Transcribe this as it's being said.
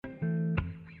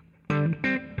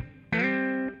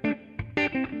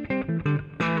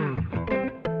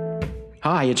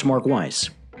Hi, it's Mark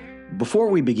Weiss. Before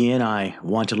we begin, I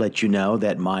want to let you know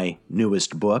that my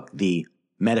newest book, The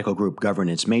Medical Group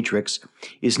Governance Matrix,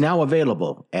 is now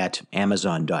available at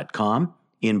Amazon.com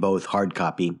in both hard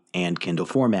copy and Kindle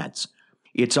formats.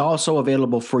 It's also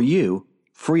available for you,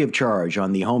 free of charge,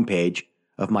 on the homepage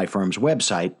of my firm's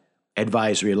website,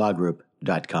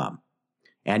 advisorylawgroup.com.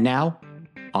 And now,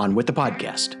 on with the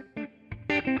podcast.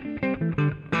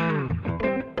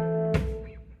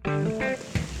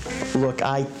 Look,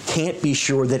 I can't be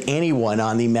sure that anyone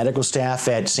on the medical staff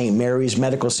at St. Mary's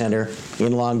Medical Center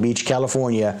in Long Beach,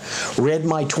 California, read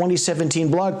my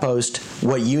 2017 blog post,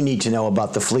 What You Need to Know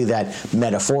About the Flea That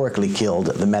Metaphorically Killed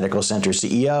the Medical Center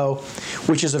CEO,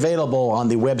 which is available on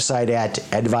the website at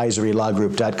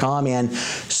advisorylawgroup.com and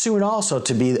soon also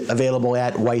to be available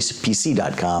at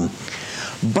weiss.pc.com.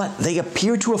 But they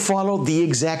appear to have followed the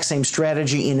exact same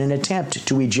strategy in an attempt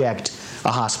to eject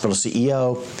a hospital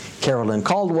CEO, Carolyn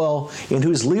Caldwell, in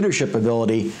whose leadership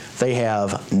ability they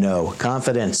have no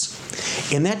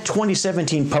confidence. In that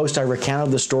 2017 post, I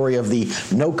recounted the story of the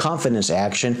no confidence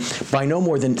action by no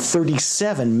more than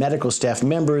 37 medical staff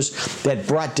members that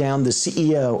brought down the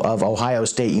CEO of Ohio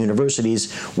State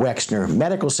University's Wexner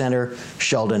Medical Center,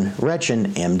 Sheldon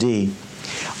Retchen, MD.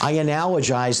 I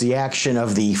analogize the action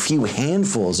of the few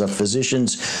handfuls of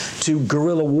physicians to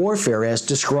guerrilla warfare as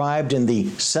described in the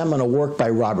seminal work by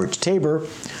Robert Tabor,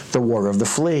 The War of the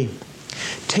Flea.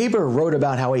 Tabor wrote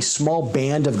about how a small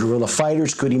band of guerrilla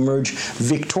fighters could emerge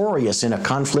victorious in a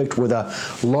conflict with a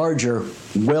larger,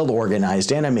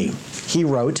 well-organized enemy. He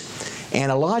wrote,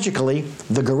 analogically,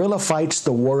 the guerrilla fights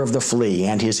the war of the flea,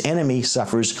 and his enemy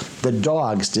suffers the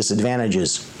dog's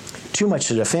disadvantages. Too much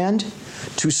to defend,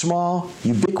 too small,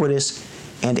 ubiquitous,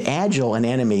 and agile an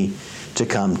enemy to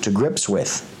come to grips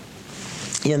with.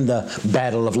 In the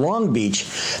Battle of Long Beach,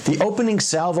 the opening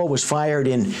salvo was fired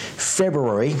in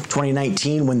February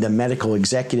 2019 when the Medical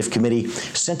Executive Committee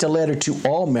sent a letter to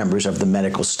all members of the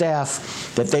medical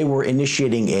staff that they were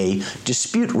initiating a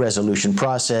dispute resolution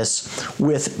process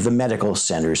with the medical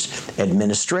center's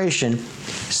administration,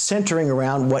 centering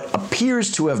around what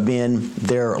appears to have been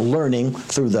their learning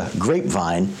through the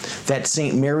grapevine that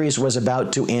St. Mary's was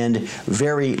about to end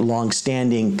very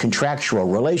long-standing contractual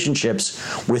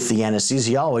relationships with the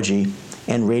anesthesiology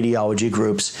and radiology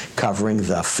groups covering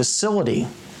the facility.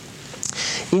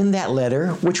 In that letter,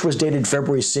 which was dated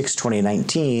February 6,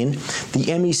 2019, the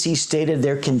MEC stated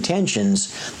their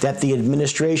contentions that the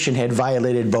administration had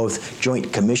violated both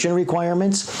Joint Commission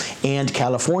requirements and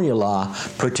California law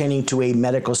pertaining to a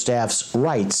medical staff's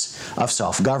rights of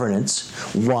self-governance.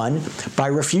 One, by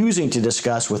refusing to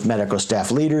discuss with medical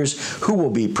staff leaders who will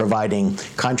be providing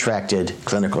contracted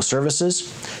clinical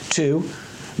services. Two,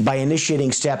 by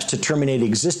initiating steps to terminate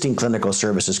existing clinical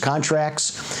services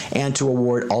contracts and to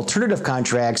award alternative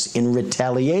contracts in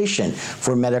retaliation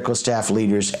for medical staff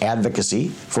leaders' advocacy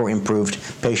for improved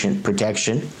patient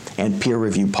protection and peer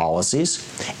review policies.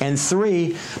 And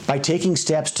three, by taking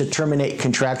steps to terminate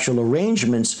contractual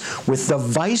arrangements with the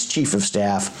vice chief of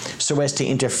staff so as to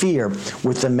interfere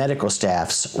with the medical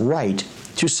staff's right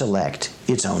to select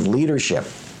its own leadership.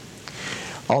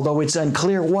 Although it's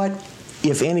unclear what,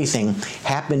 if anything,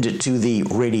 happened to the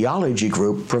radiology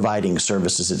group providing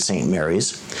services at St.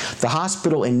 Mary's, the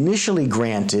hospital initially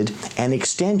granted an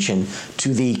extension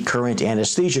to the current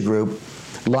anesthesia group,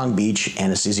 Long Beach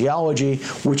Anesthesiology,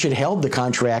 which had held the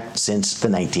contract since the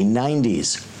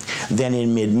 1990s. Then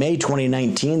in mid-May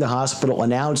 2019, the hospital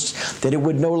announced that it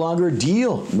would no longer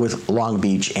deal with Long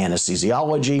Beach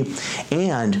Anesthesiology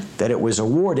and that it was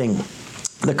awarding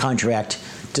the contract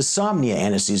to Somnia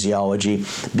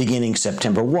Anesthesiology beginning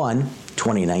September 1,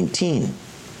 2019.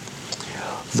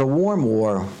 The warm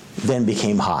war then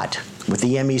became hot, with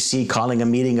the MEC calling a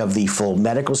meeting of the full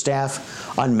medical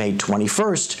staff on May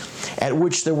 21st, at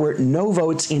which there were no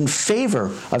votes in favor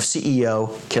of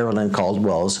CEO Carolyn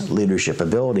Caldwell's leadership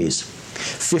abilities.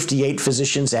 58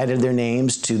 physicians added their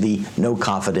names to the no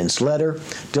confidence letter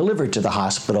delivered to the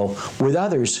hospital, with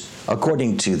others,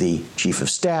 according to the chief of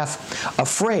staff,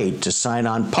 afraid to sign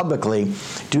on publicly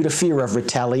due to fear of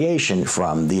retaliation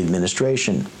from the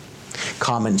administration.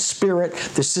 Common Spirit,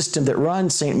 the system that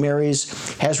runs St.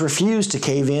 Mary's, has refused to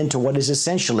cave in to what is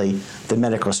essentially the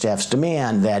medical staff's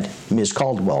demand that Ms.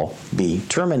 Caldwell be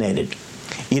terminated.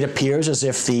 It appears as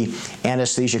if the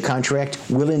anesthesia contract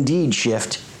will indeed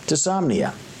shift to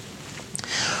Somnia.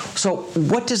 So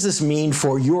what does this mean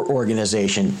for your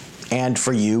organization and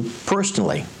for you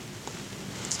personally?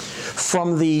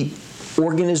 From the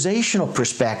organizational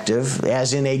perspective,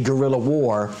 as in a guerrilla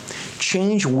war,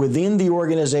 Change within the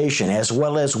organization, as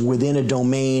well as within a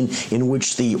domain in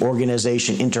which the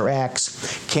organization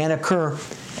interacts, can occur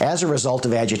as a result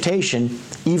of agitation,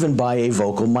 even by a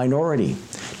vocal minority.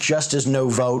 Just as no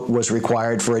vote was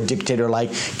required for a dictator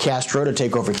like Castro to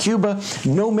take over Cuba,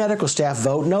 no medical staff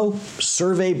vote, no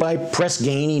survey by Press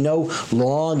Ganey, no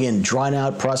long and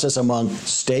drawn-out process among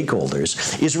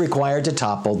stakeholders is required to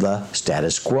topple the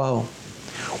status quo.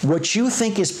 What you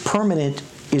think is permanent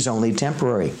is only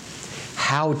temporary.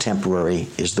 How temporary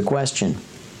is the question?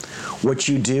 What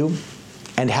you do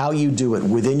and how you do it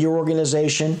within your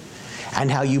organization and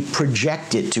how you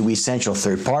project it to essential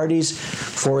third parties,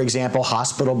 for example,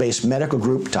 hospital-based medical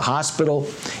group to hospital,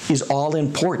 is all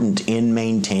important in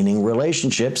maintaining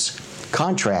relationships,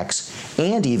 contracts,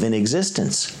 and even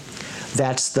existence.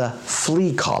 That's the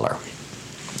flea collar.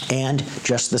 And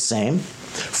just the same,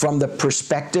 from the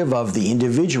perspective of the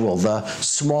individual, the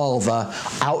small, the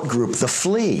outgroup, the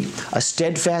flea, a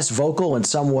steadfast, vocal, and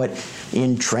somewhat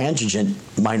intransigent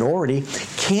minority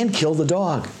can kill the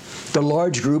dog. The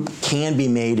large group can be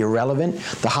made irrelevant.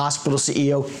 The hospital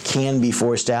CEO can be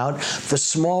forced out. The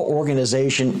small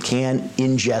organization can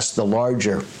ingest the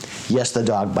larger. Yes, the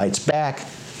dog bites back.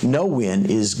 No win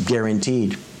is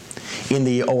guaranteed. In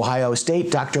the Ohio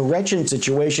State Dr. Retchin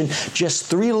situation, just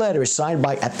 3 letters signed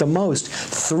by, at the most,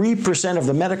 3% of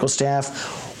the medical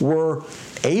staff were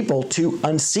able to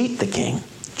unseat the king.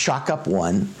 Chalk up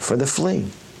 1 for the flea.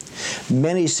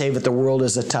 Many say that the world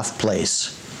is a tough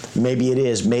place. Maybe it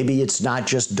is. Maybe it's not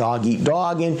just dog eat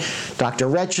dog. In Dr.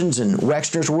 Retchin's and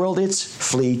Wexner's world, it's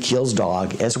flea kills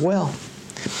dog as well.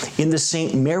 In the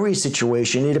St. Mary's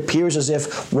situation, it appears as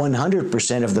if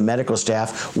 100% of the medical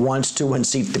staff wants to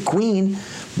unseat the Queen,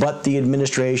 but the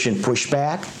administration pushed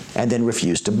back and then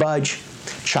refused to budge.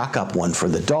 Chalk up 1 for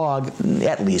the dog,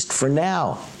 at least for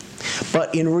now.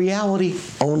 But in reality,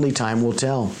 only time will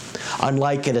tell.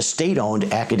 Unlike at a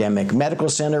state-owned academic medical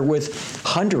center with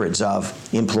hundreds of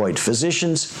employed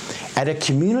physicians, at a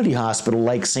community hospital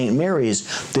like St. Mary's,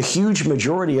 the huge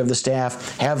majority of the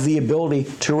staff have the ability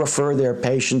to refer their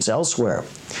patients elsewhere.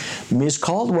 Ms.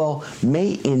 Caldwell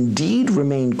may indeed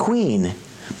remain queen,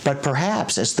 but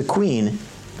perhaps as the queen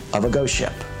of a ghost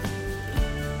ship.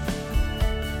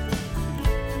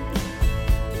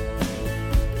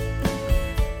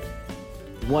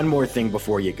 One more thing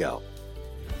before you go.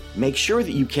 Make sure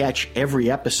that you catch every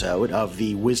episode of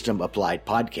the Wisdom Applied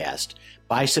podcast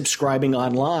by subscribing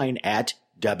online at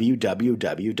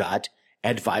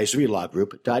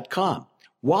www.advisorylawgroup.com.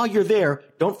 While you're there,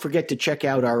 don't forget to check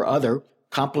out our other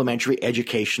complimentary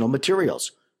educational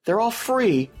materials. They're all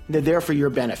free, and they're there for your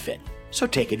benefit, so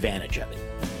take advantage of it.